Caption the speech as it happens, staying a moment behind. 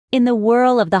In the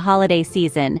whirl of the holiday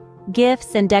season,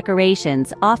 gifts and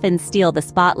decorations often steal the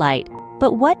spotlight.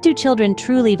 But what do children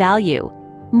truly value?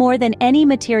 More than any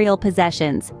material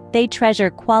possessions, they treasure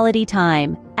quality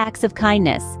time, acts of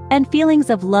kindness, and feelings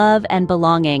of love and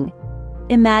belonging.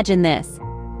 Imagine this: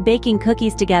 baking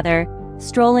cookies together,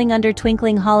 strolling under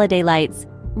twinkling holiday lights,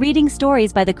 reading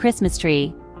stories by the Christmas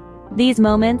tree. These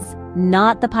moments,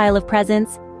 not the pile of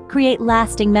presents, create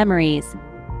lasting memories.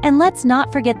 And let's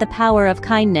not forget the power of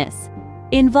kindness.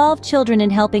 Involve children in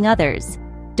helping others.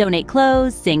 Donate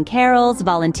clothes, sing carols,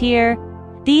 volunteer.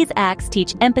 These acts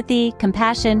teach empathy,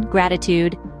 compassion,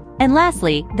 gratitude. And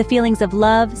lastly, the feelings of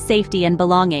love, safety, and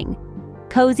belonging.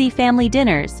 Cozy family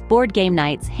dinners, board game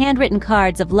nights, handwritten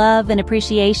cards of love and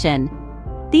appreciation.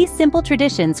 These simple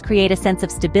traditions create a sense of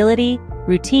stability,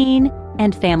 routine,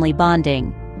 and family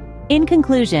bonding. In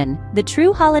conclusion, the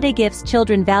true holiday gifts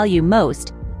children value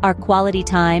most are quality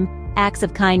time, acts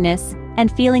of kindness,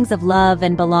 and feelings of love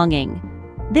and belonging.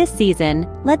 This season,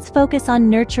 let's focus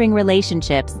on nurturing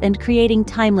relationships and creating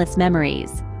timeless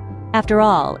memories. After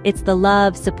all, it's the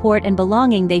love, support, and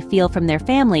belonging they feel from their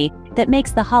family that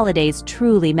makes the holidays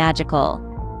truly magical.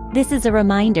 This is a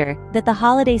reminder that the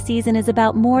holiday season is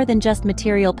about more than just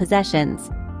material possessions.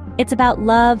 It's about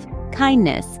love,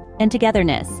 kindness, and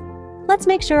togetherness. Let's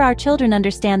make sure our children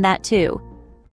understand that too.